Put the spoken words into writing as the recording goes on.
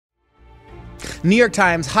New York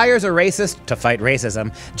Times hires a racist to fight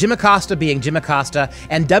racism, Jim Acosta being Jim Acosta,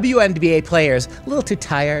 and WNBA players a little too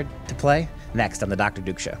tired to play. Next on The Dr.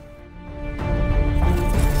 Duke Show.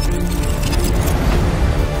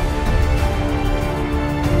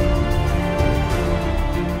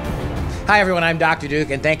 Hi, everyone. I'm Dr. Duke,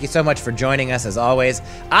 and thank you so much for joining us, as always.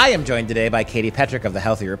 I am joined today by Katie Petrick of The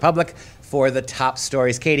Healthy Republic for the top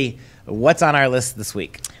stories. Katie, what's on our list this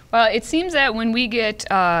week? Well, it seems that when we get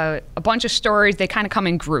a bunch of stories, they kind of come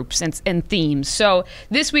in groups and themes. So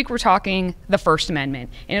this week we're talking the First Amendment.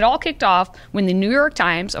 And it all kicked off when the New York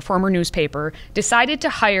Times, a former newspaper, decided to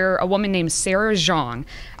hire a woman named Sarah Jeong.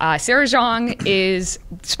 Sarah Jeong is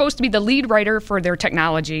supposed to be the lead writer for their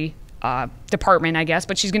technology department, I guess,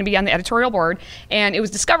 but she's going to be on the editorial board. And it was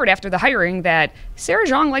discovered after the hiring that Sarah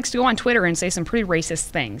Jeong likes to go on Twitter and say some pretty racist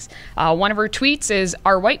things. One of her tweets is,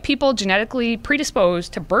 "Are white people genetically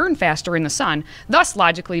predisposed to burn faster in the sun, thus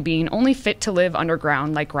logically being only fit to live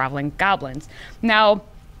underground like groveling goblins?" Now,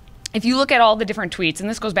 if you look at all the different tweets, and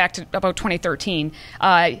this goes back to about 2013,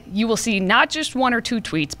 you will see not just one or two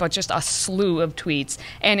tweets, but just a slew of tweets.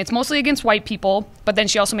 And it's mostly against white people, but then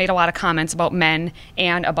she also made a lot of comments about men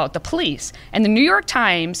and about the police. And the New York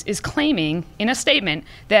Times is claiming in a statement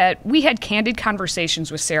that we had candid conversations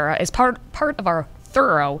with Sarah as part of our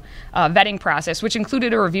thorough vetting process, which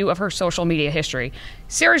included a review of her social media history.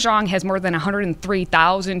 Sarah Jeong has more than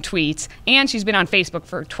 103,000 tweets, and she's been on Facebook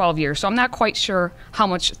for 12 years, so I'm not quite sure how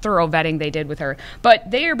much thorough vetting they did with her. But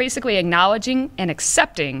they are basically acknowledging and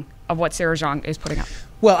accepting of what Sarah Jeong is putting up.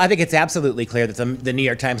 Well, I think it's absolutely clear that the New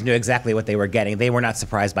York Times knew exactly what they were getting. They were not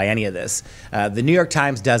surprised by any of this. The New York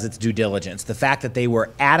Times does its due diligence. The fact that they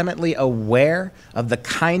were adamantly aware of the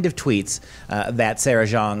kind of tweets that Sarah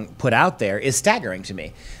Jeong put out there is staggering to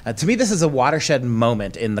me. To me, this is a watershed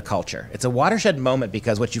moment in the culture. It's a watershed moment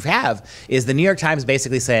because what you have is the New York Times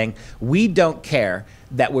basically saying, we don't care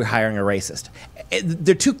that we're hiring a racist.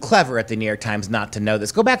 They're too clever at the New York Times not to know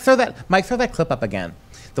this. Go back, Mike, throw that clip up again.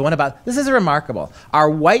 The one about, this is remarkable. Are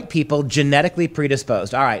white people genetically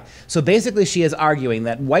predisposed? All right. So basically she is arguing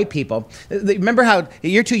that white people, remember how,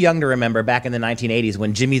 you're too young to remember back in the 1980s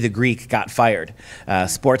when Jimmy the Greek got fired,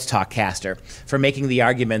 sports talk caster, for making the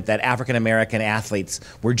argument that African-American athletes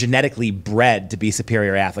were genetically bred to be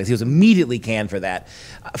superior athletes. He was immediately canned for that.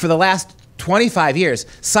 For the last 25 years,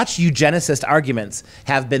 such eugenicist arguments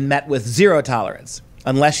have been met with zero tolerance,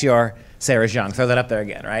 unless you're Sarah Jeong. Throw that up there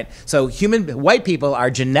again, right? So white people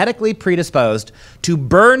are genetically predisposed to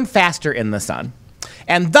burn faster in the sun,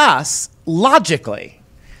 and thus, logically,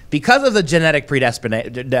 because of the genetic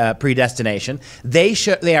predestination,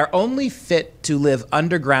 they are only fit to live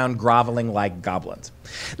underground groveling like goblins.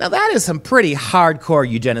 Now that is some pretty hardcore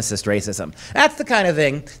eugenicist racism. That's the kind of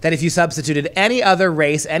thing that if you substituted any other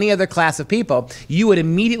race, any other class of people, you would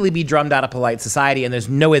immediately be drummed out of polite society, and there's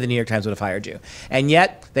no way the New York Times would have hired you. And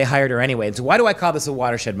yet, they hired her anyway. And so why do I call this a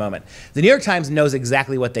watershed moment? The New York Times knows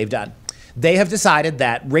exactly what they've done. They have decided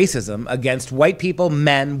that racism against white people,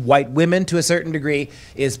 men, white women to a certain degree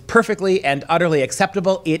is perfectly and utterly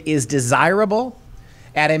acceptable. It is desirable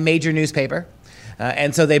at a major newspaper.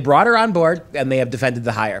 And so they brought her on board, and they have defended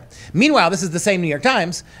the hire. Meanwhile, this is the same New York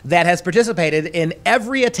Times that has participated in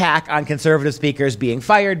every attack on conservative speakers being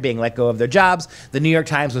fired, being let go of their jobs. The New York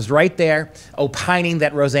Times was right there opining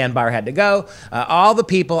that Roseanne Barr had to go. All the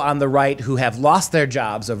people on the right who have lost their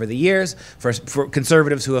jobs over the years, for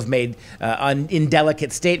conservatives who have made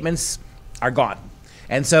indelicate statements, are gone.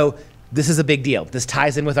 And so this is a big deal. This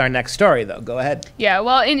ties in with our next story, though. Go ahead. Yeah,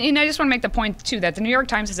 well, and I just want to make the point, too, that the New York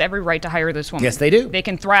Times has every right to hire this woman. Yes, they do. They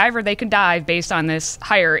can thrive or they can dive based on this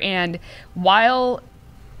hire. And while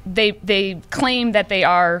they claim that they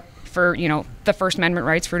are for, the First Amendment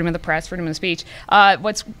rights, freedom of the press, freedom of speech,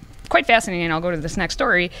 what's quite fascinating, and I'll go to this next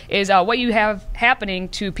story, is what you have happening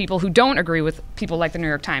to people who don't agree with people like the New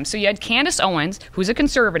York Times. So you had Candace Owens, who's a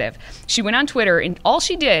conservative. She went on Twitter, and all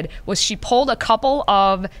she did was she pulled a couple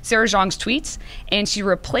of Sarah Jeong's tweets, and she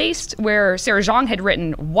replaced where Sarah Jeong had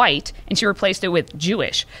written white, and she replaced it with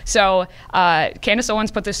Jewish. So Candace Owens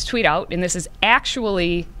put this tweet out, and this is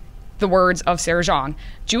actually the words of Sarah Jeong.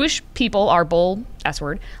 "Jewish people are bull,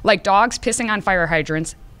 S-word, like dogs pissing on fire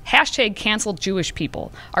hydrants. Hashtag cancel Jewish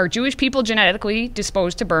people. Are Jewish people genetically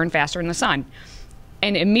disposed to burn faster in the sun?"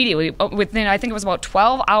 And immediately, within, I think it was about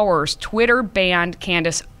 12 hours, Twitter banned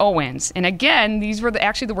Candace Owens. And again, these were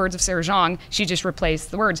actually the words of Sarah Jeong. She just replaced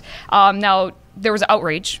the words. Now, there was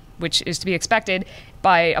outrage, which is to be expected,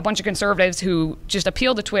 by a bunch of conservatives who just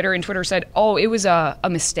appealed to Twitter, and Twitter said, oh, it was a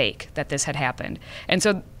mistake that this had happened. And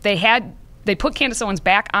so they put Candace Owens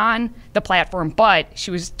back on the platform, but she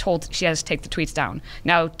was told she has to take the tweets down.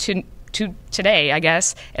 Now, to to today, I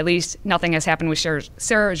guess, at least nothing has happened with Sarah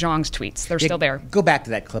Zhang's tweets. They're still there. Go back to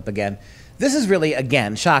that clip again. This is really,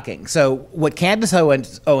 again, shocking. So what Candace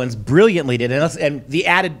Owens brilliantly did, and the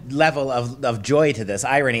added level of joy to this,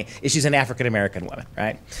 irony, is she's an African-American woman,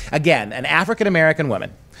 right? Again, an African-American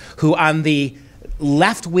woman who on the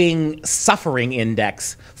left-wing suffering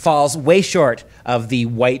index falls way short of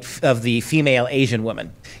the female Asian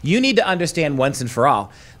woman. You need to understand once and for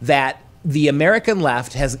all that the American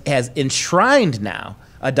left has enshrined now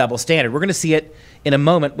a double standard. We're going to see it in a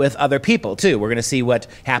moment with other people, too. We're going to see what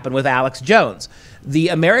happened with Alex Jones. The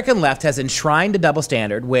American left has enshrined a double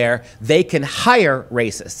standard where they can hire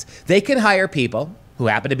racists. They can hire people who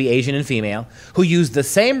happen to be Asian and female who use the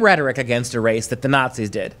same rhetoric against a race that the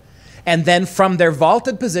Nazis did. And then from their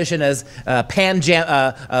vaulted position as of grand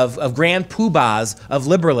poobahs of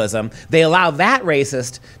liberalism, they allow that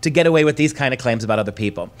racist to get away with these kind of claims about other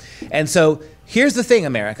people. And so here's the thing,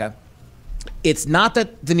 America. It's not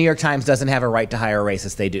that the New York Times doesn't have a right to hire a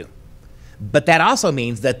racist. They do. But that also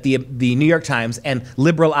means that the New York Times and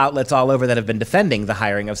liberal outlets all over that have been defending the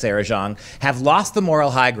hiring of Sarah Zhang have lost the moral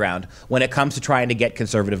high ground when it comes to trying to get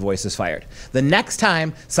conservative voices fired. The next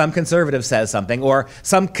time some conservative says something, or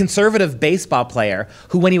some conservative baseball player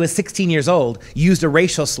who, when he was 16 years old, used a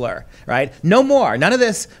racial slur, right? No more. None of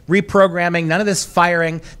this reprogramming, none of this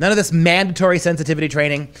firing, none of this mandatory sensitivity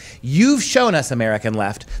training. You've shown us, American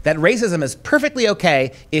left, that racism is perfectly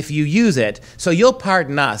okay if you use it, so you'll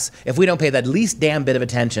pardon us if we don't pay that least damn bit of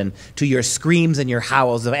attention to your screams and your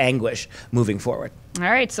howls of anguish moving forward. All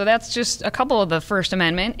right, so that's just a couple of the First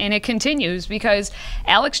Amendment, and it continues because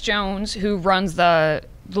Alex Jones, who runs the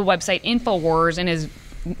website InfoWars and is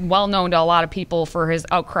well known to a lot of people for his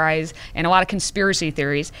outcries and a lot of conspiracy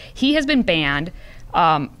theories, he has been banned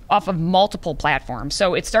off of multiple platforms.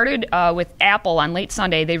 So it started with Apple on late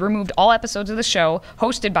Sunday. They removed all episodes of the show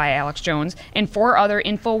hosted by Alex Jones and 4 other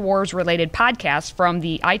InfoWars-related podcasts from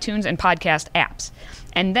the iTunes and podcast apps.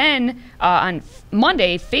 And then on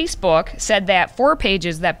Monday, Facebook said that 4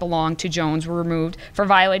 pages that belonged to Jones were removed for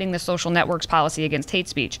violating the social network's policy against hate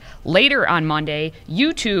speech. Later on Monday,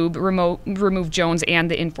 YouTube removed Jones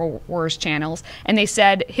and the InfoWars channels, and they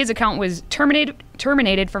said his account was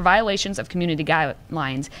terminated for violations of community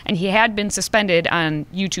guidelines. And he had been suspended on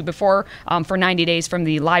YouTube before for 90 days from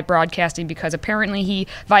the live broadcasting because apparently he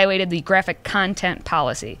violated the graphic content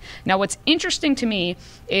policy. Now, what's interesting to me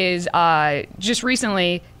is just recently,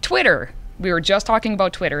 Twitter. We were just talking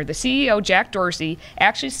about Twitter. The CEO, Jack Dorsey,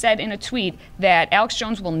 actually said in a tweet that Alex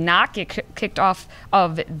Jones will not get kicked off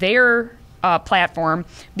of their platform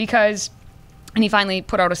because, and he finally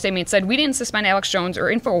put out a statement and said, "We didn't suspend Alex Jones or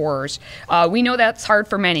InfoWars. We know that's hard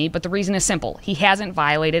for many, but the reason is simple. He hasn't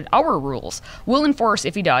violated our rules. We'll enforce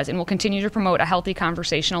if he does, and we'll continue to promote a healthy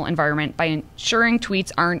conversational environment by ensuring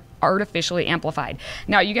tweets aren't artificially amplified."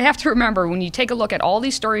 Now, you have to remember, when you take a look at all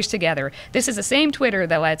these stories together, this is the same Twitter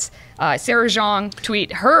that lets Sarah Zhang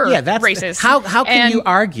tweet her racist. How can you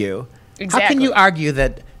argue? Exactly. How can you argue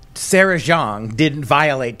that Sarah Zhang didn't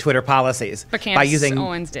violate Twitter policies by using?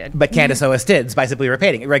 Owens did. But Candace Owens did by simply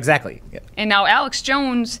repeating it. Exactly. Yeah. And now Alex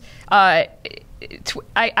Jones, I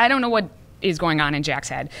don't know what is going on in Jack's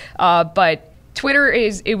head, but Twitter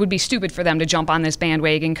it would be stupid for them to jump on this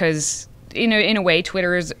bandwagon because in a way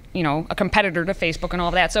Twitter is a competitor to Facebook and all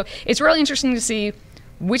of that. So it's really interesting to see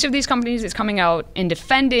which of these companies is coming out and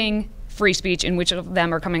defending free speech and which of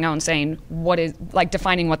them are coming out and saying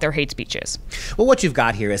defining what their hate speech is. Well, what you've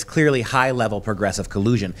got here is clearly high-level progressive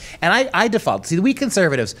collusion. And I default. See, we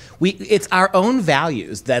conservatives, it's our own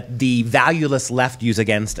values that the valueless left use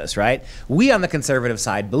against us, right? We on the conservative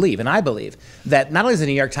side believe, and I believe, that not only does the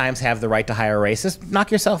New York Times have the right to hire a racist,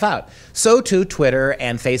 knock yourself out. So too Twitter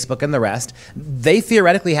and Facebook and the rest. They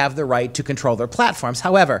theoretically have the right to control their platforms.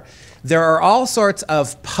 However, there are all sorts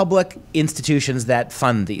of public institutions that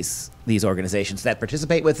fund these organizations, that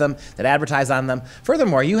participate with them, that advertise on them.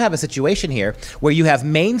 Furthermore, you have a situation here where you have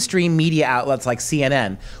mainstream media outlets like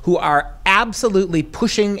CNN who are absolutely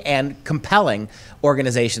pushing and compelling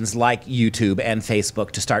organizations like YouTube and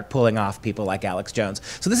Facebook to start pulling off people like Alex Jones.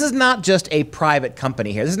 So this is not just a private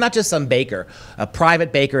company here. This is not just some baker, a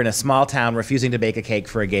private baker in a small town refusing to bake a cake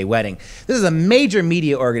for a gay wedding. This is a major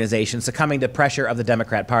media organization succumbing to pressure of the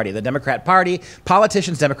Democrat Party. The Democrat Party,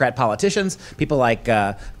 politicians, Democrat politicians, people like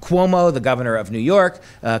Cuomo, the governor of New York,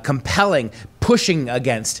 compelling, pushing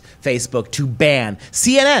against Facebook to ban.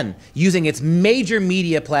 CNN using its major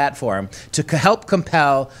media platform to help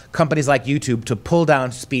compel companies like YouTube to pull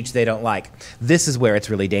down speech they don't like. This is where it's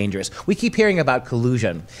really dangerous. We keep hearing about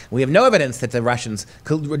collusion. We have no evidence that the Russians,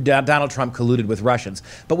 Donald Trump colluded with Russians,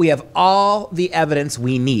 but we have all the evidence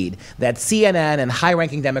we need that CNN and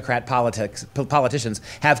high-ranking Democrat politicians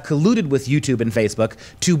have colluded with YouTube and Facebook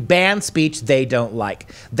to ban speech they don't like.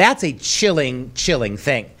 That's a chilling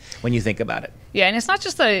thing when you think about it. Yeah, and it's not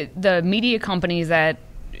just the media companies that,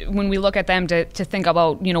 when we look at them to think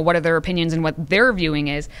about, what are their opinions and what their viewing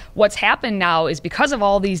is. What's happened now is because of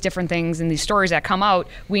all these different things and these stories that come out,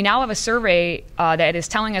 we now have a survey that is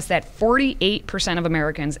telling us that 48% of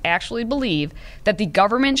Americans actually believe that the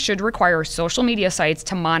government should require social media sites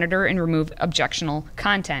to monitor and remove objectionable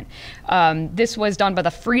content. This was done by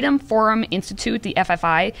the Freedom Forum Institute, the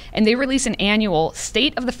FFI, and they release an annual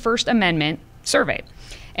State of the First Amendment survey.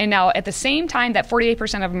 And now, at the same time that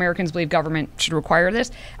 48% of Americans believe government should require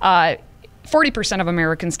this, 40% of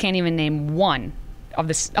Americans can't even name one,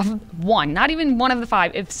 not even one of the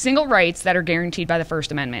five, single rights that are guaranteed by the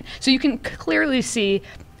First Amendment. So you can clearly see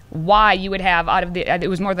why you would have, out of it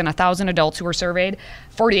was more than 1,000 adults who were surveyed,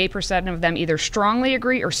 48% of them either strongly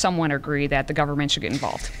agree or somewhat agree that the government should get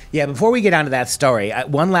involved. Yeah, before we get on to that story,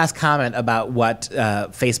 one last comment about what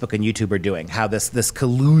Facebook and YouTube are doing, how this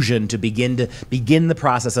collusion to begin the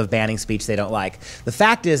process of banning speech they don't like. The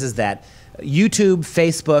fact is that YouTube,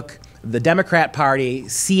 Facebook, the Democrat Party,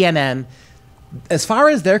 CNN, as far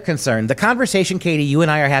as they're concerned, the conversation, Katie, you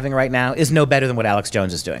and I are having right now is no better than what Alex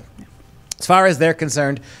Jones is doing. As far as they're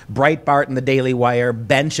concerned, Breitbart and the Daily Wire,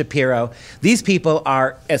 Ben Shapiro, these people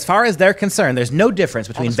are, as far as they're concerned, there's no difference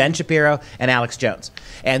between Ben Shapiro and Alex Jones.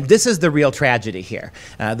 And this is the real tragedy here.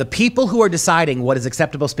 The people who are deciding what is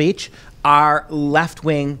acceptable speech are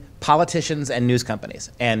left-wing politicians and news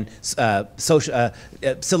companies and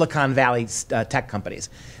Silicon Valley tech companies.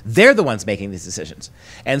 They're the ones making these decisions.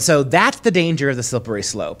 And so that's the danger of the slippery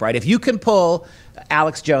slope, right? If you can pull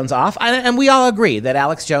Alex Jones off, and we all agree that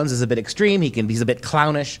Alex Jones is a bit extreme, he's a bit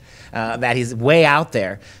clownish, that he's way out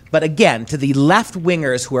there. But again, to the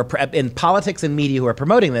left-wingers who are in politics and media who are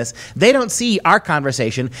promoting this, they don't see our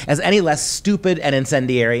conversation as any less stupid and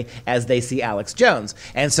incendiary as they see Alex Jones.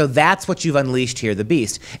 And so that's what you've unleashed here, the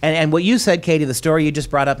beast. And what you said, Katie, the story you just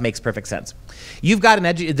brought up makes perfect sense. You've got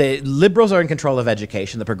the liberals are in control of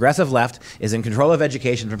education. The progressive left is in control of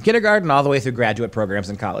education from kindergarten all the way through graduate programs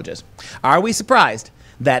and colleges. Are we surprised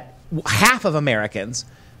that half of Americans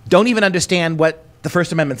don't even understand what the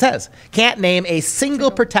First Amendment says? Can't name a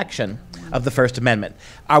single protection of the First Amendment.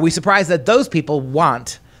 Are we surprised that those people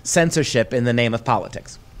want censorship in the name of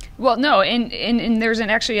politics? Well, no, and there's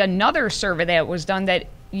actually another survey that was done that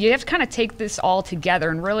you have to kind of take this all together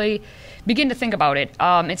and really begin to think about it.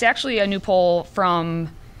 It's actually a new poll from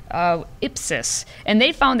Ipsos, and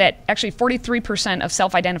they found that actually 43% of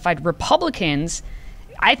self-identified Republicans,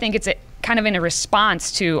 I think it's kind of in a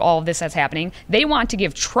response to all of this that's happening, they want to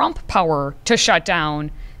give Trump power to shut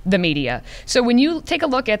down the media. So when you take a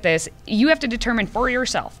look at this, you have to determine for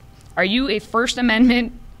yourself, are you a First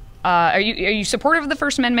Amendment, are you supportive of the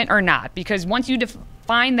First Amendment or not? Because once you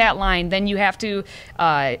define that line, then you have to,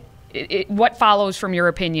 what follows from your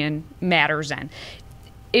opinion matters then.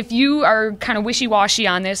 If you are kind of wishy-washy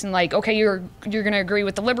on this and like, okay, you're going to agree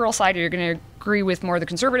with the liberal side or you're going to agree with more the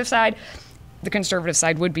conservative side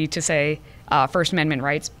would be to say First Amendment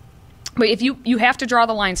rights. But if you have to draw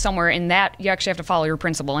the line somewhere, in that you actually have to follow your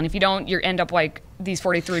principle. And if you don't, you end up like these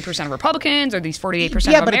 43% of Republicans or these 48% of Americans.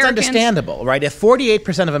 Yeah, but it's understandable, right? If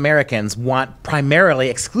 48% of Americans want primarily,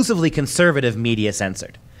 exclusively conservative media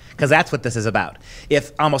censored, because that's what this is about.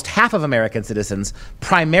 If almost half of American citizens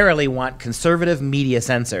primarily want conservative media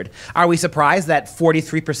censored, are we surprised that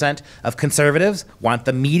 43% of conservatives want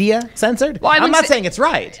the media censored? Well, I'm not saying it's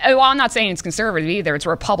right. Well, I'm not saying it's conservative either. It's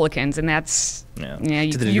Republicans, and that's, you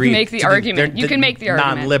can make the argument. You can make the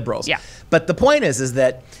argument. Non-liberals. Yeah. But the point is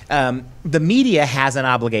that the media has an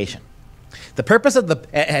obligation. The purpose of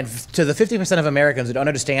and to the 50% of Americans who don't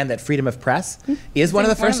understand that freedom of press is one of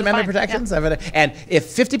the First Amendment protections. Yeah. And if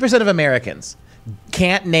 50% of Americans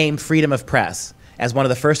can't name freedom of press as one of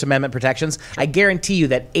the First Amendment protections, I guarantee you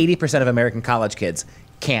that 80% of American college kids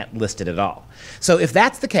can't list it at all. So if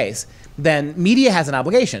that's the case, then media has an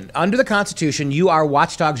obligation. Under the Constitution, you are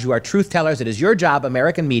watchdogs, you are truth tellers. It is your job,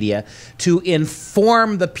 American media, to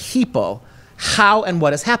inform the people how and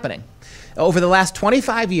what is happening. Over the last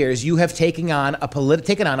 25 years, you have taken on a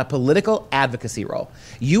political advocacy role.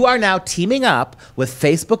 You are now teaming up with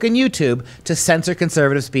Facebook and YouTube to censor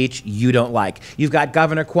conservative speech you don't like. You've got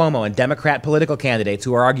Governor Cuomo and Democrat political candidates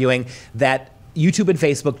who are arguing that YouTube and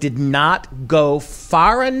Facebook did not go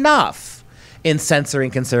far enough in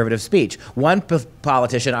censoring conservative speech. One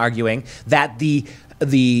politician arguing that the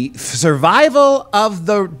survival of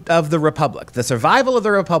the republic,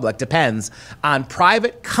 depends on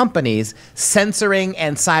private companies censoring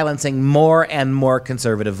and silencing more and more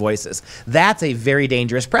conservative voices. That's a very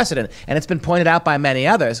dangerous precedent, and it's been pointed out by many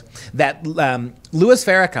others that Louis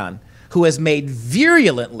Farrakhan, who has made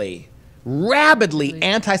virulently, rabidly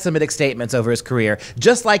anti-Semitic statements over his career,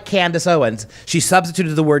 just like Candace Owens. She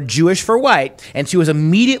substituted the word Jewish for white, and she was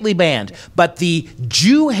immediately banned. But the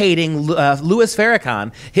Jew-hating Louis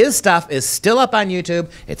Farrakhan, his stuff is still up on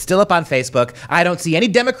YouTube. It's still up on Facebook. I don't see any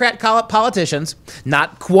Democrat politicians,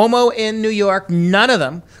 not Cuomo in New York, none of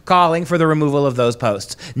them calling for the removal of those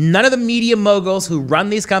posts. None of the media moguls who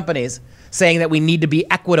run these companies saying that we need to be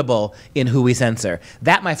equitable in who we censor.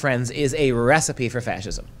 That, my friends, is a recipe for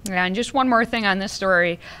fascism. Yeah, and just one more thing on this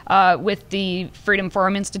story. With the Freedom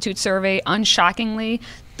Forum Institute survey, unshockingly,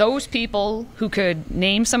 those people who could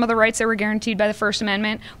name some of the rights that were guaranteed by the First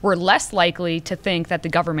Amendment were less likely to think that the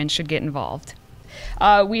government should get involved.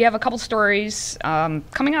 We have a couple stories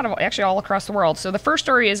coming out of actually all across the world. So the first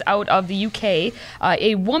story is out of the UK.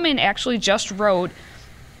 A woman actually just wrote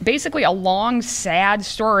basically a long, sad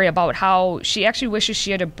story about how she actually wishes she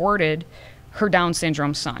had aborted her Down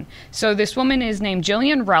syndrome son. So this woman is named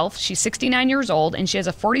Jillian Ralph. She's 69 years old, and she has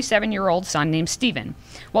a 47-year-old son named Stephen.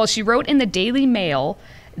 Well, she wrote in the Daily Mail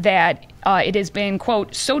that it has been,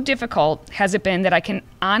 quote, so difficult has it been that I can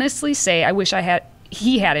honestly say I wish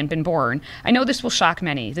he hadn't been born. I know this will shock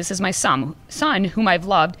many. This is my son whom I've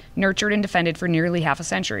loved, nurtured, and defended for nearly half a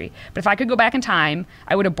century. But if I could go back in time,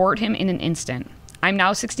 I would abort him in an instant. I'm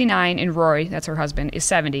now 69, and Roy, that's her husband, is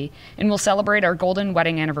 70, and we'll celebrate our golden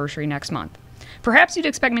wedding anniversary next month. Perhaps you'd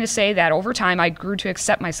expect me to say that over time I grew to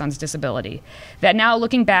accept my son's disability, that now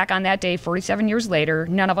looking back on that day 47 years later,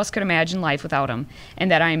 none of us could imagine life without him,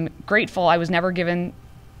 and that I'm grateful I was never given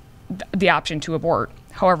the option to abort.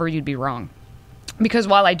 However, you'd be wrong. Because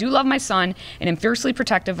while I do love my son and am fiercely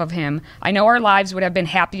protective of him, I know our lives would have been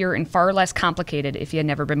happier and far less complicated if he had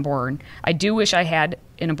never been born. I do wish I had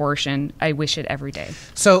an abortion. I wish it every day.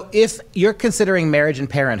 So if you're considering marriage and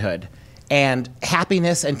parenthood, and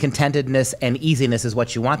happiness and contentedness and easiness is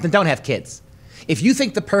what you want, then don't have kids. If you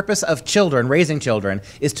think the purpose of children, raising children,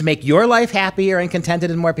 is to make your life happier and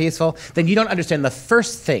contented and more peaceful, then you don't understand the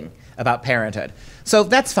first thing about parenthood. So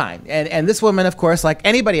that's fine. And this woman, of course, like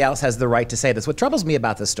anybody else, has the right to say this. What troubles me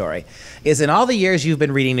about this story is in all the years you've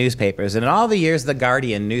been reading newspapers, and in all the years the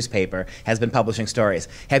Guardian newspaper has been publishing stories,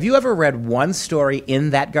 have you ever read one story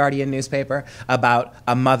in that Guardian newspaper about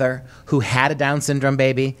a mother who had a Down syndrome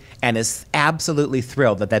baby and is absolutely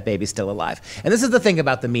thrilled that that baby's still alive? And this is the thing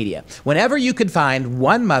about the media. Whenever you could find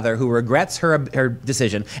one mother who regrets her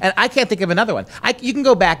decision, and I can't think of another one. You can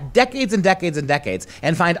go back decades and decades and decades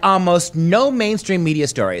and find almost no mainstream media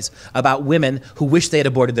stories about women who wish they had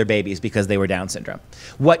aborted their babies because they were Down syndrome.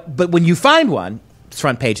 But when you find one, it's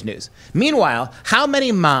front page news. Meanwhile, how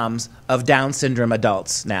many moms of Down syndrome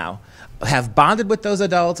adults now have bonded with those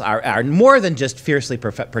adults, are more than just fiercely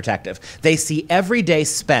protective? They see every day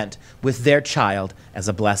spent with their child as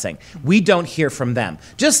a blessing. We don't hear from them.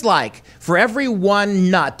 Just like for every one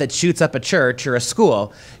nut that shoots up a church or a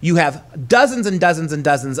school, you have dozens and dozens and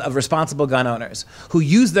dozens of responsible gun owners who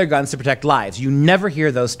use their guns to protect lives. You never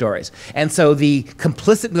hear those stories. And so the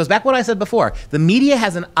complicit goes back to what I said before. The media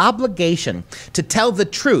has an obligation to tell the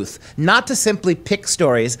truth, not to simply pick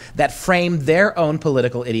stories that frame their own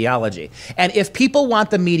political ideology. And if people want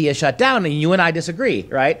the media shut down, and you and I disagree,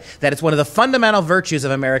 right, that it's one of the fundamental virtues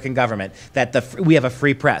of American government that we have a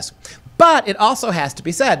free press. But it also has to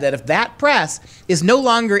be said that if that press is no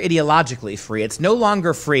longer ideologically free, it's no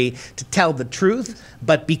longer free to tell the truth,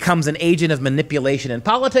 but becomes an agent of manipulation in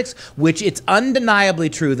politics, which it's undeniably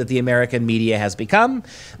true that the American media has become,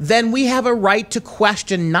 then we have a right to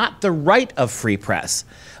question not the right of free press,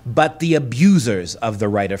 but the abusers of the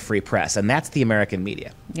right of free press, and that's the American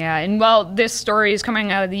media. Yeah, and while this story is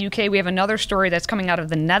coming out of the UK, we have another story that's coming out of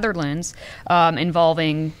the Netherlands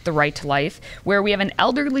involving the right to life, where we have an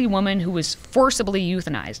elderly woman who was forcibly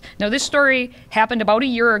euthanized. Now, this story happened about a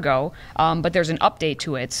year ago, but there's an update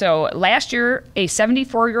to it. So last year, a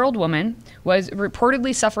 74-year-old woman was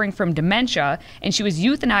reportedly suffering from dementia, and she was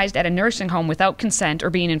euthanized at a nursing home without consent or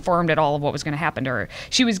being informed at all of what was going to happen to her.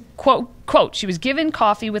 She was, quote Quote, she was given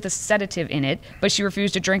coffee with a sedative in it, but she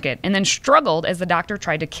refused to drink it, and then struggled as the doctor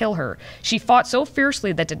tried to kill her. She fought so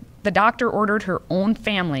fiercely that the doctor ordered her own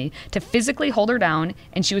family to physically hold her down,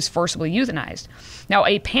 and she was forcibly euthanized. Now,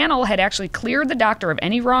 a panel had actually cleared the doctor of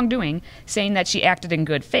any wrongdoing, saying that she acted in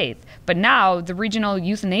good faith. But now, the Regional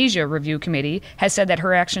Euthanasia Review Committee has said that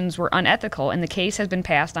her actions were unethical, and the case has been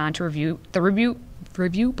passed on to the review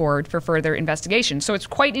board for further investigation. So it's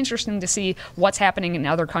quite interesting to see what's happening in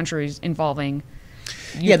other countries involving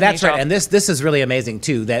euthanasia. Yeah, that's right. And this is really amazing,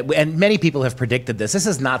 too. And many people have predicted this. This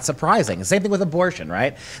is not surprising. Same thing with abortion,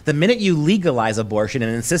 right? The minute you legalize abortion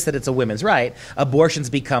and insist that it's a women's right, abortions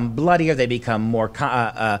become bloodier. They become more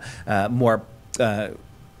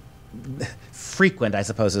frequent, I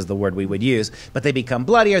suppose is the word we would use, but they become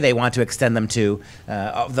bloodier. They want to extend them to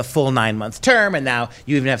the full 9-month term, and now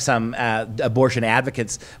you even have some abortion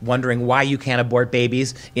advocates wondering why you can't abort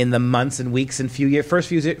babies in the months and weeks and first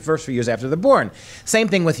few years after they're born. Same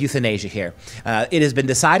thing with euthanasia here. It has been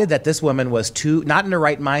decided that this woman was not in her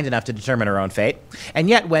right mind enough to determine her own fate, and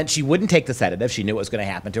yet when she wouldn't take the sedative, she knew what was going to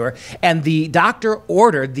happen to her, and the doctor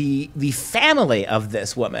ordered the family of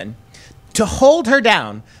this woman to hold her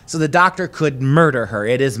down so the doctor could murder her.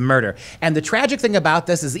 It is murder. And the tragic thing about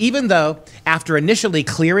this is even though after initially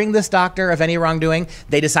clearing this doctor of any wrongdoing,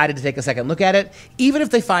 they decided to take a second look at it, even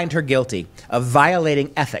if they find her guilty of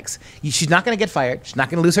violating ethics, she's not going to get fired. She's not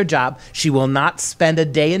going to lose her job. She will not spend a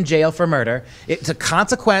day in jail for murder. It's a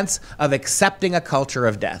consequence of accepting a culture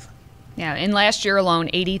of death. Yeah, in last year alone,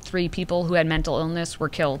 83 people who had mental illness were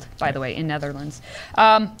killed, by the way, in Netherlands.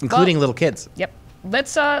 Including little kids. Yep.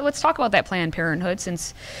 Let's talk about that Planned Parenthood,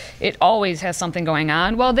 since it always has something going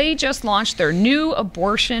on. Well, they just launched their new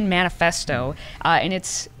abortion manifesto, and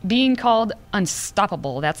it's being called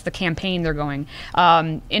Unstoppable. That's the campaign they're going.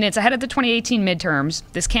 And it's ahead of the 2018 midterms.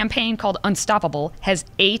 This campaign, called Unstoppable, has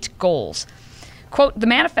 8 goals. Quote, the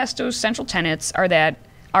manifesto's central tenets are that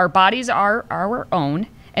our bodies are our own,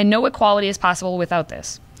 and no equality is possible without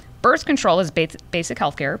this. Birth control is basic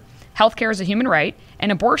health care. Healthcare is a human right,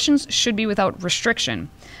 and abortions should be without restriction.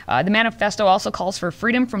 The manifesto also calls for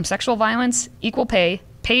freedom from sexual violence, equal pay,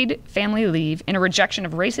 paid family leave, and a rejection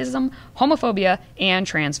of racism, homophobia, and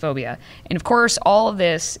transphobia. And of course, all of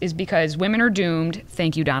this is because women are doomed.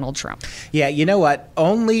 Thank you, Donald Trump. Yeah, you know what?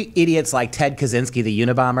 Only idiots like Ted Kaczynski, the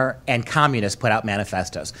Unabomber, and communists put out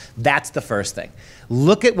manifestos. That's the first thing.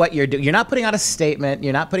 Look at what you're doing. You're not putting out a statement.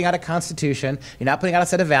 You're not putting out a constitution. You're not putting out a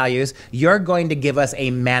set of values. You're going to give us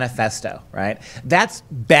a manifesto, right? That's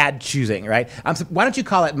bad choosing, right? Why don't you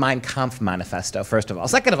call it Mein Kampf Manifesto, first of all?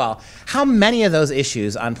 Second of all, how many of those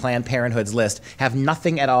issues on Planned Parenthood's list have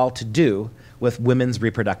nothing at all to do with women's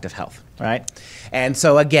reproductive health, right? And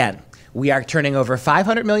so again, we are turning over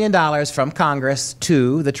 $500 million from Congress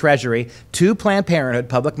to the Treasury to Planned Parenthood,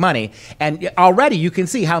 public money. And already you can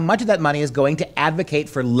see how much of that money is going to advocate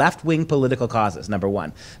for left-wing political causes, number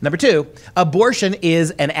one. Number two, abortion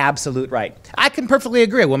is an absolute right. I can perfectly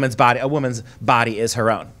agree a woman's body is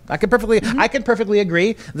her own. I can perfectly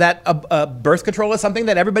agree that birth control is something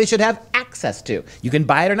that everybody should have access to. You can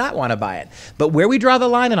buy it or not want to buy it. But where we draw the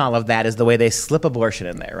line in all of that is the way they slip abortion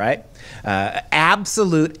in there, right?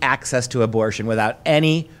 Absolute access to abortion without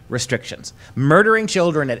any restrictions. Murdering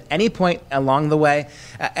children at any point along the way.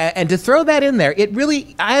 And to throw that in there,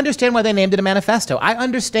 I understand why they named it a manifesto. I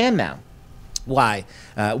understand now why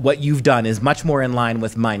what you've done is much more in line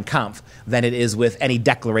with Mein Kampf than it is with any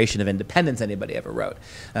Declaration of Independence anybody ever wrote.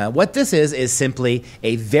 What this is simply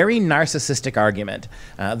a very narcissistic argument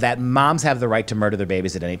that moms have the right to murder their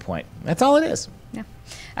babies at any point. That's all it is. Yeah.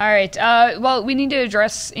 All right. Well, we need to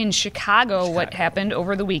address in Chicago what happened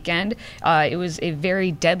over the weekend. It was a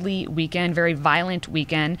very deadly weekend, very violent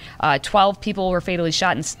weekend. 12 people were fatally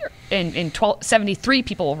shot, and 73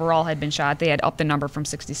 people overall had been shot. They had upped the number from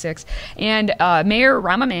 66. And Mayor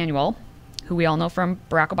Rahm Emanuel, who we all know from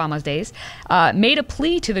Barack Obama's days, made a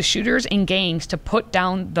plea to the shooters and gangs to put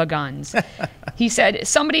down the guns. He said,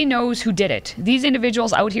 somebody knows who did it. These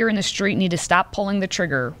individuals out here in the street need to stop pulling the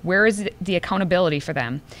trigger. Where is the accountability for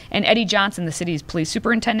them? And Eddie Johnson, the city's police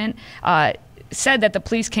superintendent, said that the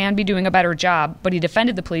police can be doing a better job, but he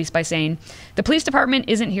defended the police by saying, the police department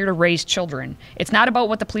isn't here to raise children. It's not about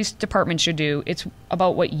what the police department should do. It's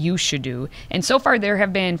about what you should do. And so far, there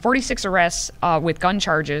have been 46 arrests with gun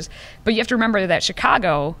charges, but you have to remember that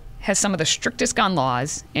Chicago has some of the strictest gun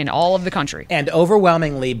laws in all of the country. And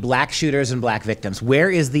overwhelmingly black shooters and black victims. Where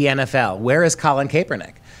is the NFL? Where is Colin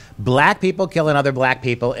Kaepernick? Black people killing other black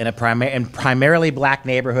people in primarily black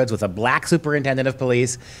neighborhoods with a black superintendent of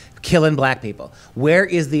police killing black people. Where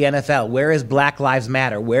is the NFL? Where is Black Lives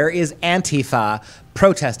Matter? Where is Antifa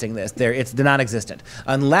protesting this? It's non-existent.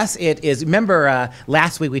 Unless it is, remember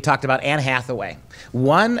last week we talked about Anne Hathaway.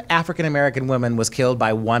 One African-American woman was killed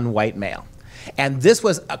by one white male. And this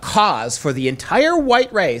was a cause for the entire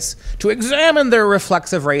white race to examine their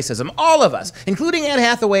reflexive racism, all of us, including Anne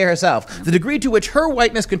Hathaway herself, the degree to which her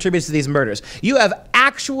whiteness contributes to these murders. You have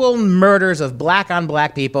actual murders of black on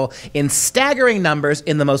black people in staggering numbers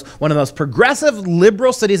in one of the most progressive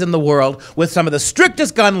liberal cities in the world with some of the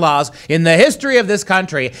strictest gun laws in the history of this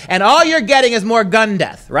country. And all you're getting is more gun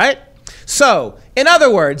death, right? So, in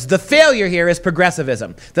other words, the failure here is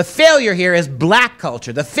progressivism. The failure here is black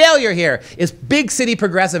culture. The failure here is big city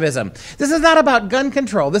progressivism. This is not about gun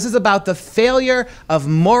control. This is about the failure of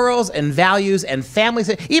morals and values and families.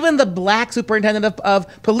 Even the black superintendent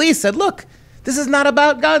of police said, look, this is not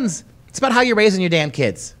about guns. It's about how you're raising your damn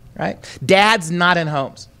kids, right? Dads not in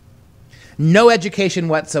homes. No education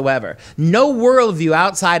whatsoever. No worldview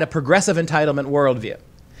outside a progressive entitlement worldview.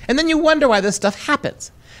 And then you wonder why this stuff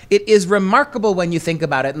happens. It is remarkable when you think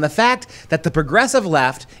about it, and the fact that the progressive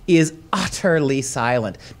left is utterly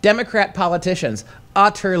silent. Democrat politicians,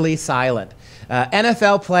 utterly silent.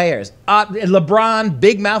 NFL players, LeBron,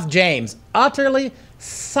 Big Mouth James, utterly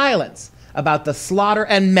silent about the slaughter,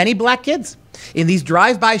 and many black kids. In these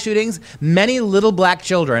drive-by shootings, many little black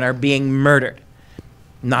children are being murdered.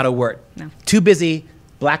 Not a word. No. Too busy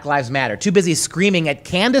Black Lives Matter, too busy screaming at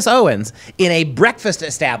Candace Owens in a breakfast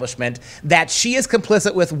establishment that she is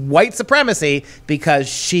complicit with white supremacy because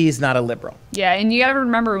she's not a liberal. Yeah, and you got to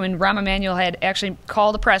remember when Rahm Emanuel had actually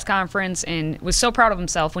called a press conference and was so proud of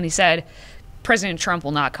himself when he said, President Trump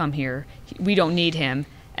will not come here. We don't need him.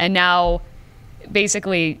 And now,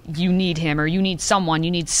 basically, you need him, or you need someone.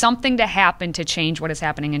 You need something to happen to change what is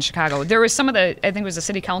happening in Chicago. There was some of the, I think it was a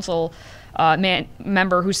city council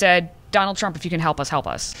member who said, Donald Trump, if you can help us, help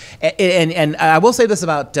us. And I will say this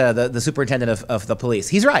about the superintendent of the police.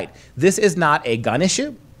 He's right. This is not a gun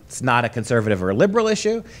issue. It's not a conservative or a liberal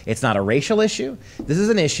issue. It's not a racial issue. This is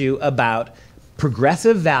an issue about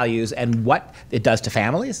progressive values and what it does to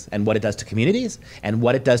families and what it does to communities and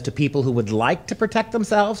what it does to people who would like to protect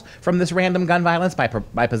themselves from this random gun violence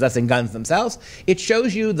by possessing guns themselves. It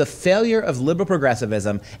shows you the failure of liberal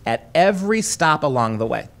progressivism at every stop along the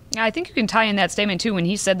way. I think you can tie in that statement, too, when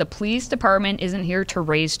he said the police department isn't here to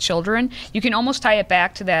raise children. You can almost tie it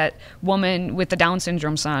back to that woman with the Down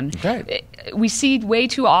syndrome son. Right. We see way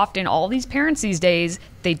too often all these parents these days,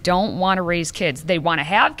 they don't want to raise kids. They want to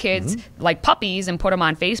have kids like puppies and put them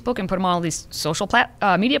on Facebook and put them on all these social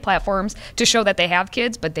media platforms to show that they have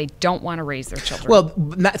kids, but they don't want to raise their children. Well,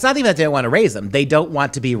 it's not even that they don't want to raise them. They don't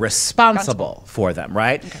want to be responsible for them,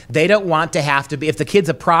 right? Okay. They don't want to have to be, if the kid's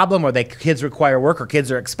a problem or kids require work or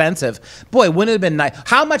kids are expensive, boy, wouldn't it have been nice?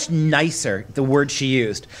 How much nicer, the word she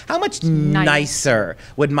used, how much nicer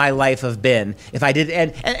would my life have been if I did,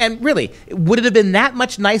 and really, would it have been that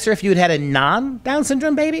much nicer if you had a non-Down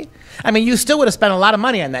syndrome baby? I mean, you still would have spent a lot of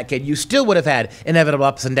money on that kid. You still would have had inevitable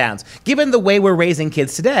ups and downs. Given the way we're raising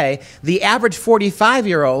kids today, the average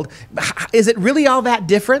 45-year-old, is it really all that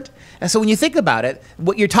different? And so when you think about it,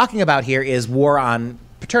 what you're talking about here is war on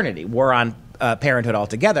paternity, war on parenthood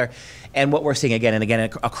altogether. And what we're seeing again and again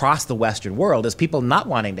across the Western world is people not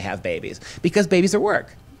wanting to have babies because babies are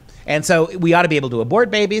work. And so we ought to be able to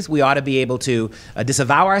abort babies. We ought to be able to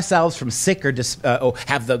disavow ourselves from sick or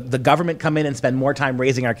have the government come in and spend more time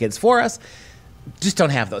raising our kids for us. Just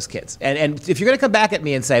don't have those kids. And if you're going to come back at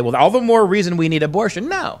me and say, well, all the more reason we need abortion,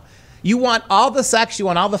 no. You want all the sex, you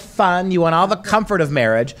want all the fun, you want all the comfort of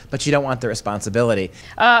marriage, but you don't want the responsibility.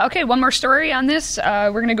 Okay, one more story on this.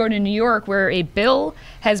 We're going to go to New York, where a bill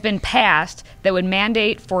has been passed that would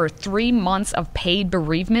mandate for 3 months of paid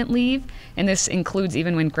bereavement leave, and this includes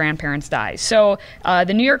even when grandparents die. So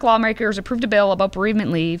the New York lawmakers approved a bill about bereavement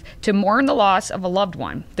leave to mourn the loss of a loved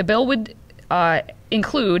one. The bill would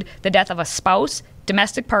include the death of a spouse,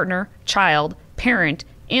 domestic partner, child, parent,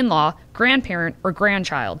 in-law, grandparent, or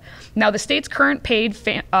grandchild. Now, the state's current paid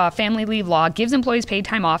family leave law gives employees paid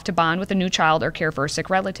time off to bond with a new child or care for a sick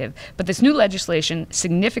relative. But this new legislation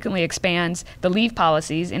significantly expands the leave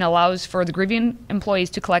policies and allows for the grieving employees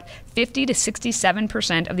to collect 50 to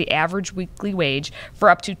 67% of the average weekly wage for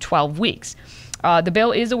up to 12 weeks. The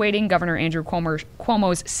bill is awaiting Governor Andrew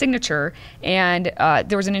Cuomo's signature, and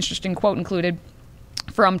there was an interesting quote included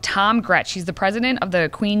from Tom Gretsch. He's the president of the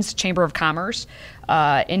Queens Chamber of Commerce.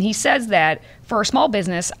 And he says that for a small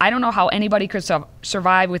business, I don't know how anybody could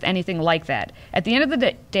survive with anything like that. At the end of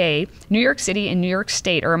the day, New York City and New York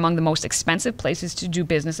State are among the most expensive places to do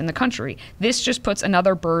business in the country. This just puts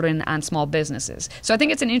another burden on small businesses. So I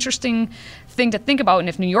think it's an interesting thing to think about. And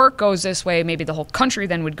if New York goes this way, maybe the whole country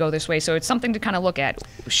then would go this way. So it's something to kind of look at.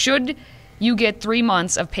 Should you get 3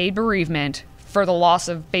 months of paid bereavement for the loss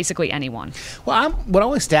of basically anyone? Well, what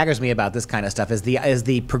always staggers me about this kind of stuff is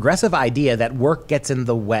the progressive idea that work gets in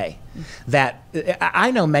the way. That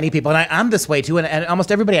I know many people, and I'm this way too, and almost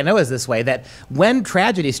everybody I know is this way, that when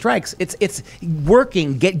tragedy strikes, it's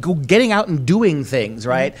working, getting out and doing things,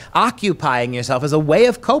 right? Occupying yourself as a way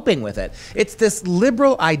of coping with it. It's this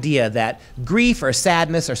liberal idea that grief or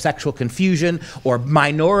sadness or sexual confusion or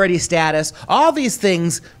minority status, all these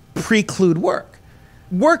things preclude work.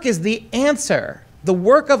 Work is the answer. The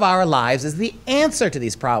work of our lives is the answer to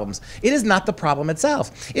these problems. It is not the problem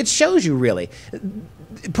itself. It shows you, really.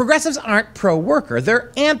 Progressives aren't pro-worker.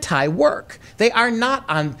 They're anti-work. They are not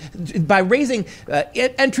on, by raising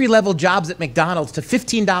entry-level jobs at McDonald's to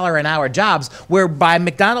 $15 an hour jobs, whereby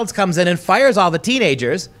McDonald's comes in and fires all the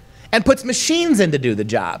teenagers and puts machines in to do the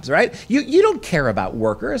jobs, right? You don't care about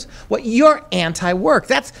workers. You're anti-work.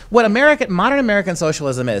 That's what modern American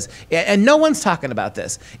socialism is. And no one's talking about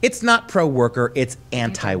this. It's not pro-worker, it's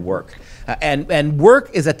anti-work. And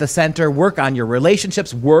work is at the center. Work on your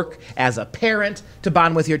relationships. Work as a parent to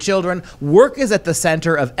bond with your children. Work is at the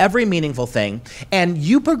center of every meaningful thing. And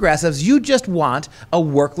you progressives, you just want a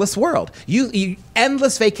workless world. You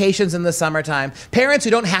endless vacations in the summertime. Parents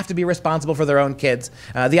who don't have to be responsible for their own kids.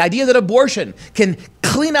 The idea that abortion can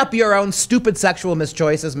clean up your own stupid sexual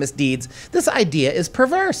mischoices, misdeeds. This idea is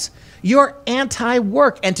perverse. You're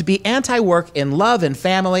anti-work, and to be anti-work in love and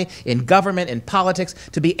family, in government, in politics,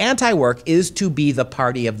 to be anti-work is to be the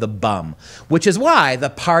party of the bum, which is why the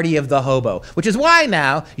party of the hobo, which is why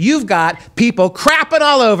now you've got people crapping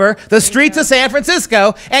all over the streets of San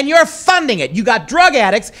Francisco, and you're funding it. You got drug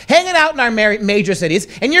addicts hanging out in our major cities,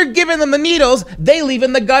 and you're giving them the needles they leave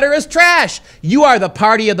in the gutter as trash. You are the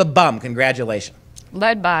party of the bum. Congratulations.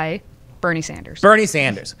 Led by Bernie Sanders. Bernie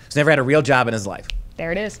Sanders, who's never had a real job in his life.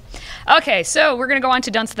 There it is. Okay, so we're going to go on to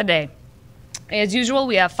Dunce of the Day. As usual,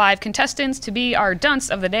 we have 5 contestants to be our Dunce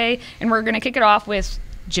of the Day, and we're going to kick it off with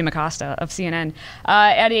Jim Acosta of CNN.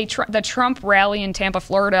 At the Trump rally in Tampa,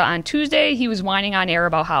 Florida on Tuesday, he was whining on air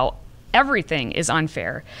about how everything is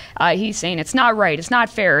unfair. He's saying it's not right, it's not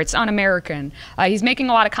fair, it's un-American. He's making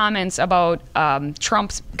a lot of comments about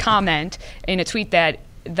Trump's comment in a tweet that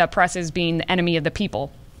the press is being the enemy of the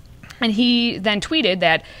people. And he then tweeted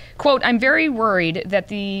that, quote, "I'm very worried that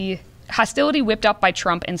the hostility whipped up by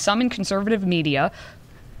Trump and some in conservative media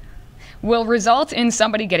will result in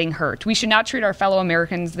somebody getting hurt. We should not treat our fellow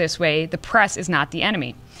Americans this way. The press is not the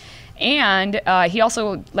enemy." And he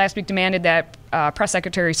also last week demanded that Press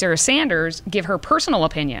Secretary Sarah Sanders give her personal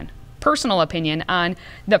opinion on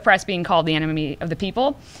the press being called the enemy of the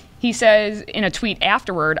people. He says in a tweet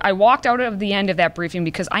afterward, "I walked out of the end of that briefing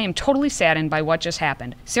because I am totally saddened by what just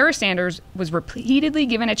happened. Sarah Sanders was repeatedly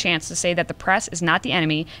given a chance to say that the press is not the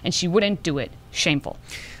enemy, and she wouldn't do it. Shameful."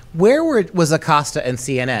 Where was Acosta and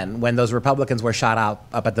CNN when those Republicans were shot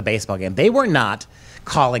up at the baseball game? They were not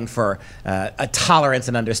calling for a tolerance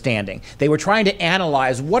and understanding. They were trying to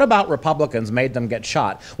analyze what about Republicans made them get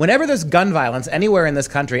shot. Whenever there's gun violence anywhere in this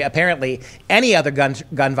country, apparently any other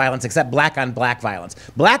gun violence except black-on-black violence.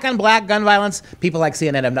 Black-on-black gun violence, people like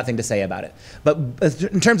CNN have nothing to say about it. But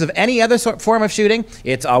in terms of any other form of shooting,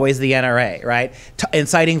 it's always the NRA, right?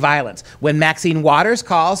 Inciting violence. When Maxine Waters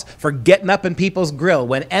calls for getting up in people's grill,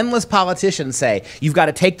 when endless politicians say, you've got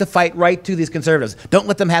to take the fight right to these conservatives, don't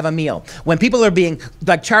let them have a meal. When people are being,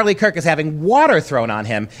 like Charlie Kirk is having water thrown on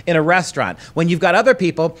him in a restaurant. When you've got other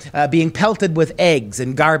people being pelted with eggs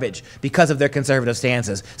and garbage because of their conservative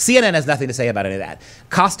stances. CNN has nothing to say about any of that.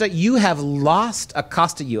 Acosta, you have lost,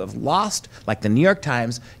 like the New York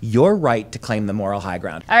Times, your right to claim the moral high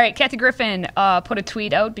ground. All right, Kathy Griffin put a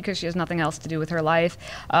tweet out because she has nothing else to do with her life.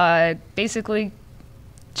 Basically,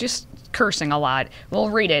 just cursing a lot. We'll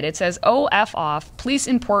read it. It says, "Oh, F off. Police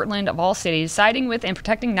in Portland, of all cities, siding with and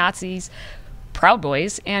protecting Nazis, Proud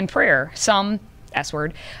Boys, and prayer. Some,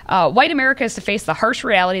 S-word. White America is to face the harsh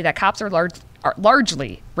reality that cops are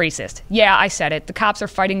largely racist. Yeah, I said it. The cops are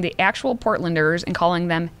fighting the actual Portlanders and calling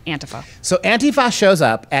them Antifa." So Antifa shows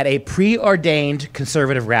up at a preordained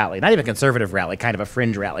conservative rally. Not even a conservative rally, kind of a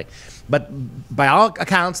fringe rally. But by all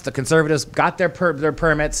accounts, the conservatives got their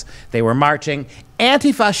permits. They were marching.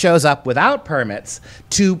 Antifa shows up without permits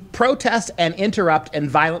to protest and interrupt and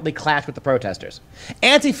violently clash with the protesters.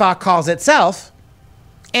 Antifa calls itself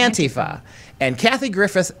Antifa. And Kathy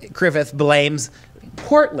Griffith blames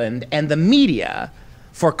Portland and the media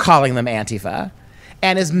for calling them Antifa,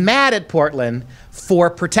 and is mad at Portland for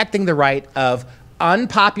protecting the right of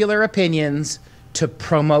unpopular opinions to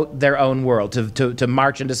promote their own world, to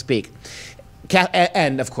march and to speak.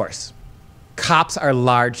 And of course, cops are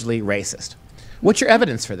largely racist. What's your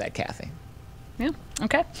evidence for that, Kathy? Yeah,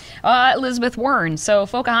 okay. Elizabeth Warren. So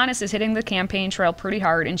Pocahontas is hitting the campaign trail pretty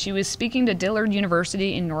hard, and she was speaking to Dillard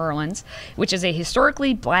University in New Orleans, which is a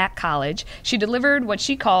historically black college. She delivered what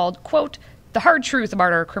she called, quote, the hard truth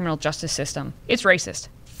about our criminal justice system. It's racist,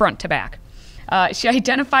 front to back. She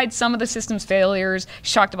identified some of the system's failures.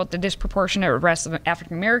 She talked about the disproportionate arrests of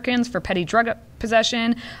African Americans for petty drug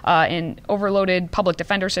possession, and overloaded public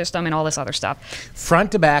defender system, and all this other stuff.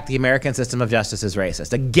 Front to back, the American system of justice is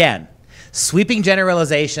racist. Again, sweeping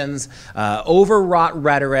generalizations, overwrought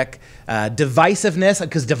rhetoric, divisiveness,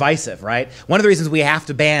 because divisive, right? One of the reasons we have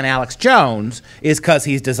to ban Alex Jones is because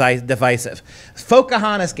he's divisive.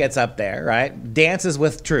 Pocahontas gets up there, right? Dances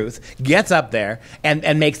with truth, gets up there,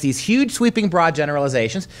 and makes these huge, sweeping, broad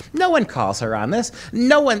generalizations. No one calls her on this.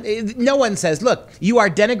 No one says, look, you are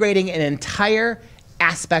denigrating an entire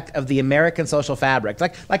aspect of the American social fabric,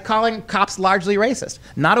 like calling cops largely racist.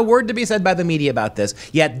 Not a word to be said by the media about this,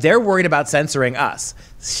 yet they're worried about censoring us.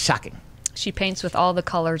 Shocking. She paints with all the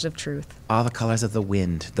colors of truth. All the colors of the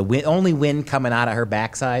wind. The only wind coming out of her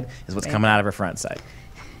backside is what's coming out of her front side.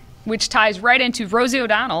 Which ties right into Rosie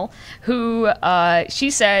O'Donnell, who she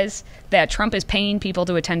says that Trump is paying people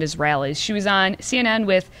to attend his rallies. She was on CNN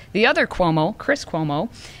with the other Cuomo, Chris Cuomo,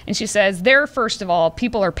 and she says, first of all,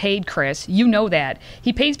 people are paid, Chris. You know that.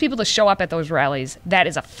 He pays people to show up at those rallies. That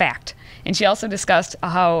is a fact. And she also discussed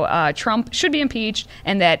how Trump should be impeached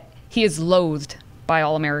and that he is loathed by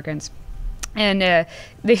all Americans. And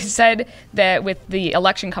they said that with the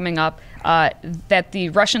election coming up, that the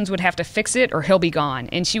Russians would have to fix it or he'll be gone.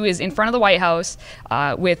 And she was in front of the White House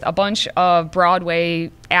with a bunch of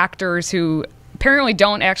Broadway actors who apparently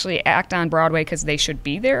don't actually act on Broadway because they should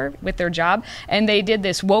be there with their job. And they did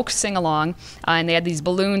this woke sing-along, and they had these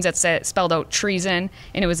balloons that spelled out treason,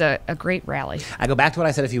 and it was a great rally. I go back to what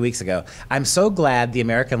I said a few weeks ago. I'm so glad the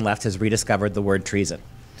American left has rediscovered the word treason.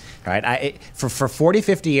 Right? For 40,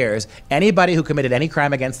 50 years, anybody who committed any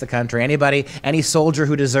crime against the country, any soldier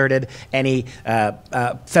who deserted, any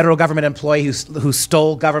federal government employee who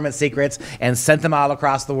stole government secrets and sent them all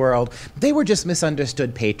across the world, they were just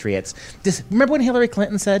misunderstood patriots. Remember when Hillary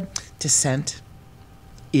Clinton said, dissent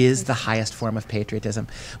is the highest form of patriotism?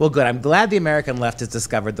 Well, good. I'm glad the American left has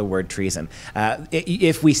discovered the word treason.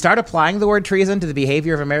 If we start applying the word treason to the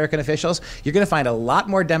behavior of American officials, you're going to find a lot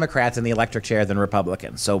more Democrats in the electric chair than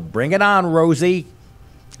Republicans. So bring it on, Rosie.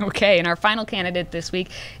 Okay, and our final candidate this week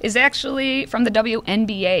is actually from the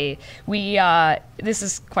WNBA. This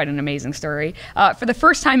is quite an amazing story. For the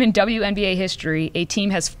first time in WNBA history, a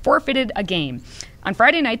team has forfeited a game. On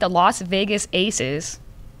Friday night, the Las Vegas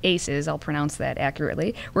Aces, I'll pronounce that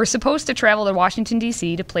accurately, were supposed to travel to Washington,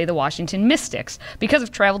 D.C. to play the Washington Mystics. Because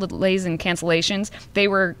of travel delays and cancellations, they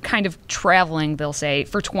were kind of traveling, they'll say,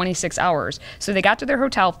 for 26 hours. So they got to their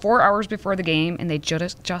hotel 4 hours before the game, and they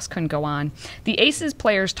just couldn't go on. The Aces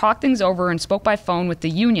players talked things over and spoke by phone with the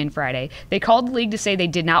union Friday. They called the league to say they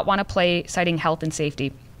did not want to play, citing health and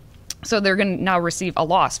safety. So they're going to now receive a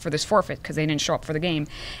loss for this forfeit because they didn't show up for the game.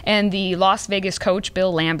 And the Las Vegas coach,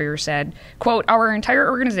 Bill Lambier, said, quote, our entire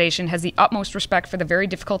organization has the utmost respect for the very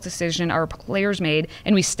difficult decision our players made,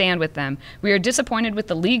 and we stand with them. We are disappointed with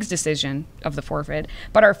the league's decision of the forfeit,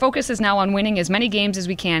 but our focus is now on winning as many games as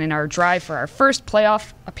we can in our drive for our first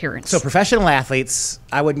playoff appearance. So professional athletes,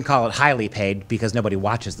 I wouldn't call it highly paid because nobody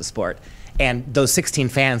watches the sport. And those 16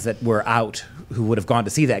 fans that were out who would have gone to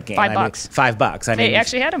see that game. $5. They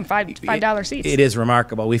actually had them $5 seats. It is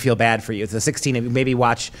remarkable. We feel bad for you. The 16, maybe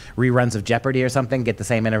watch reruns of Jeopardy or something, get the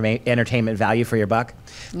same entertainment value for your buck.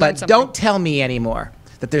 But don't tell me anymore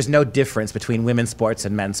that there's no difference between women's sports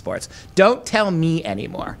and men's sports. Don't tell me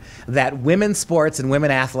anymore that women's sports and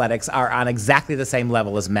women athletics are on exactly the same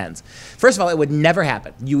level as men's. First of all, it would never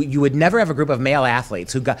happen. You would never have a group of male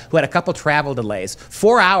athletes who had a couple travel delays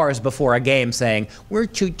 4 hours before a game saying, we're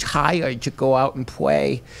too tired to go out and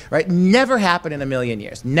play. Right? Never happened in a million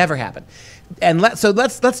years. Never happened. And let's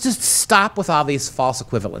just stop with all these false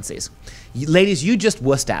equivalencies. Ladies, you just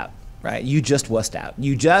wussed out. Right, you just wussed out.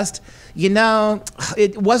 You just, it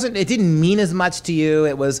didn't mean as much to you.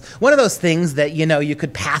 It was one of those things that, you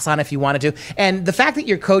could pass on if you wanted to. And the fact that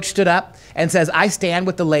your coach stood up and says, I stand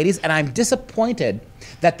with the ladies, and I'm disappointed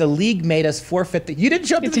that the league made us forfeit you didn't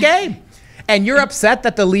show up to the game. and you're upset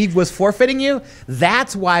that the league was forfeiting you,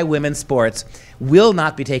 that's why women's sports will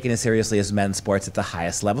not be taken as seriously as men's sports at the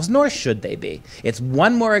highest levels, nor should they be. It's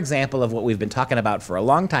one more example of what we've been talking about for a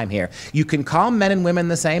long time here. You can call men and women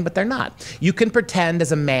the same, but they're not. You can pretend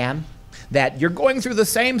as a man that you're going through the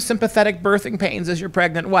same sympathetic birthing pains as your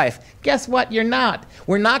pregnant wife. Guess what? You're not.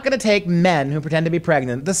 We're not going to take men who pretend to be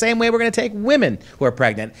pregnant the same way we're going to take women who are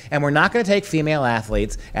pregnant. And we're not going to take female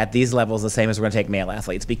athletes at these levels the same as we're going to take male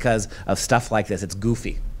athletes because of stuff like this. It's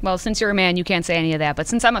goofy. Well, since you're a man, you can't say any of that. But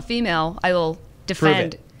since I'm a female, I will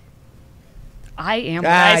defend. I am.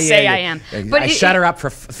 I am. But I shut her up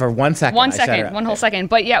for 1 second. 1 second. One whole second.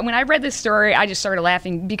 But yeah, when I read this story, I just started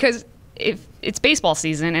laughing because it's baseball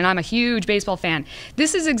season, and I'm a huge baseball fan.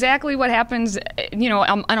 This is exactly what happens,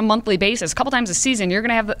 on a monthly basis. A couple times a season, you're going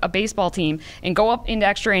to have a baseball team and go up into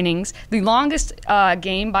extra innings. The longest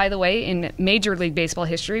game, by the way, in Major League Baseball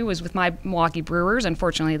history was with my Milwaukee Brewers.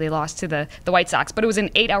 Unfortunately, they lost to the White Sox, but it was an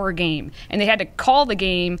 8-hour game, and they had to call the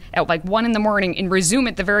game at like 1 in the morning and resume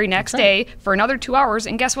it the very next day for another 2 hours.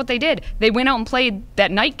 And guess what they did? They went out and played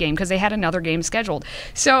that night game because they had another game scheduled.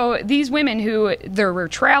 So these women who they were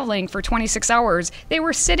traveling for 26 hours, they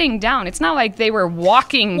were sitting down. It's not like they were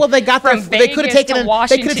walking. Well, they got from they could have taken a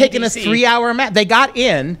 3-hour nap. They got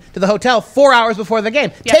in to the hotel 4 hours before the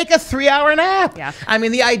game. Yeah. Take a 3-hour nap. Yeah. I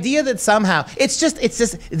mean, the idea that somehow it's just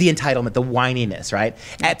the entitlement, the whininess, right?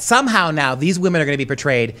 Somehow now these women are going to be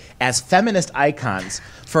portrayed as feminist icons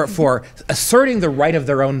for asserting the right of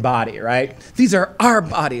their own body, right? These are our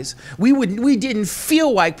bodies. We didn't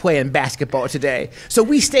feel like playing basketball today, so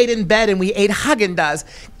we stayed in bed and we ate Haagen-Dazs.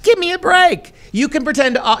 Give me a break. You can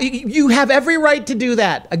pretend you have every right to do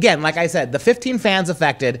that. Again, like I said, the 15 fans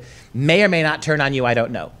affected may or may not turn on you, I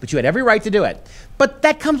don't know. But you had every right to do it. But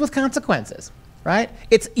that comes with consequences, right?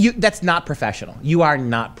 That's not professional. You are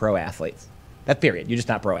not pro athletes. That period. You're just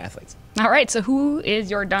not pro athletes. All right, so who is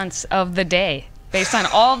your dunce of the day based on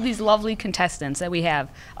all of these lovely contestants that we have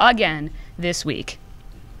again this week?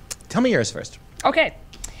 Tell me yours first. Okay.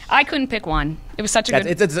 I couldn't pick one. It was such a good...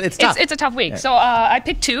 It's tough. It's a tough week. Yeah. So I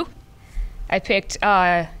picked two. I picked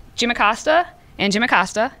Jim Acosta and Jim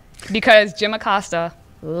Acosta because Jim Acosta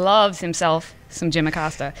loves himself some Jim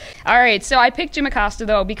Acosta. All right, so I picked Jim Acosta,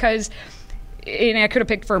 though, because... and I could have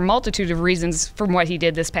picked for a multitude of reasons from what he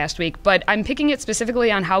did this past week, but I'm picking it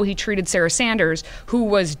specifically on how he treated Sarah Sanders, who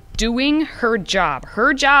was doing her job.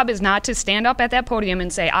 Her job is not to stand up at that podium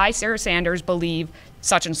and say, I, Sarah Sanders, believe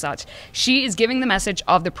such and such. She is giving the message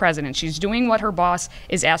of the president. She's doing what her boss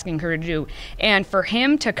is asking her to do. And for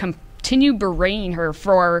him to continue berating her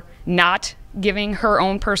for not giving her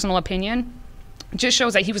own personal opinion just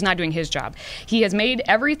shows that he was not doing his job. He has made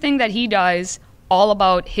everything that he does all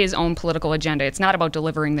about his own political agenda. It's not about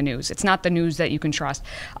delivering the news. It's not the news that you can trust.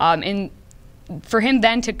 And for him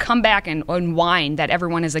then to come back and whine that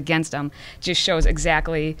everyone is against him just shows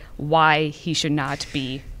exactly why he should not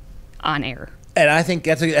be on air. And I think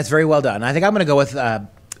that's very well done. I think I'm going to go with the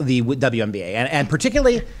WNBA. And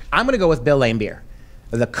particularly, I'm going to go with Bill Laimbeer,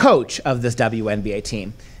 the coach of this WNBA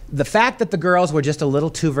team. The fact that the girls were just a little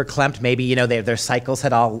too verklempt, maybe their cycles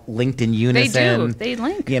had all linked in unison. They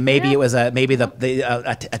link. Yeah, maybe it was maybe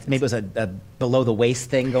it was a below the waist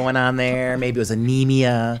thing going on there. Maybe it was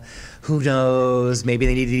anemia. Who knows? Maybe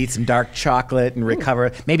they needed to eat some dark chocolate and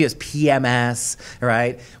recover. Maybe it was PMS,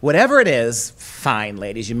 right? Whatever it is, fine,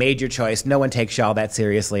 ladies. You made your choice. No one takes y'all that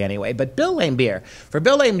seriously anyway. But Bill Laimbeer, for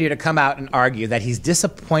Bill Laimbeer to come out and argue that he's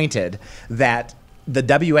disappointed that the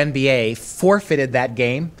WNBA forfeited that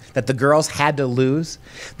game, that the girls had to lose.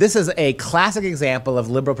 This is a classic example of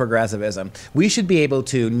liberal progressivism. We should be able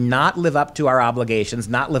to not live up to our obligations,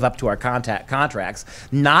 not live up to our contracts,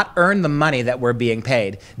 not earn the money that we're being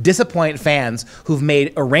paid, disappoint fans who've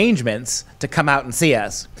made arrangements to come out and see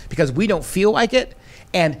us because we don't feel like it.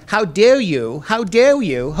 And how dare you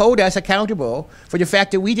hold us accountable for the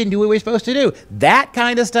fact that we didn't do what we were supposed to do. That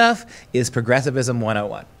kind of stuff is progressivism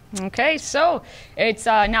 101. Okay, so it's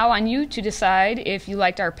now on you to decide if you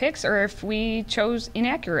liked our picks or if we chose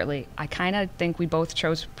inaccurately. I kind of think we both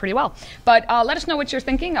chose pretty well. But let us know what you're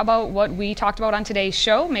thinking about what we talked about on today's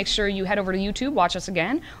show. Make sure you head over to YouTube, watch us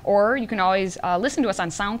again, or you can always listen to us on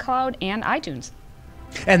SoundCloud and iTunes.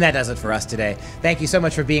 And that does it for us today. Thank you so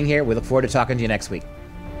much for being here. We look forward to talking to you next week.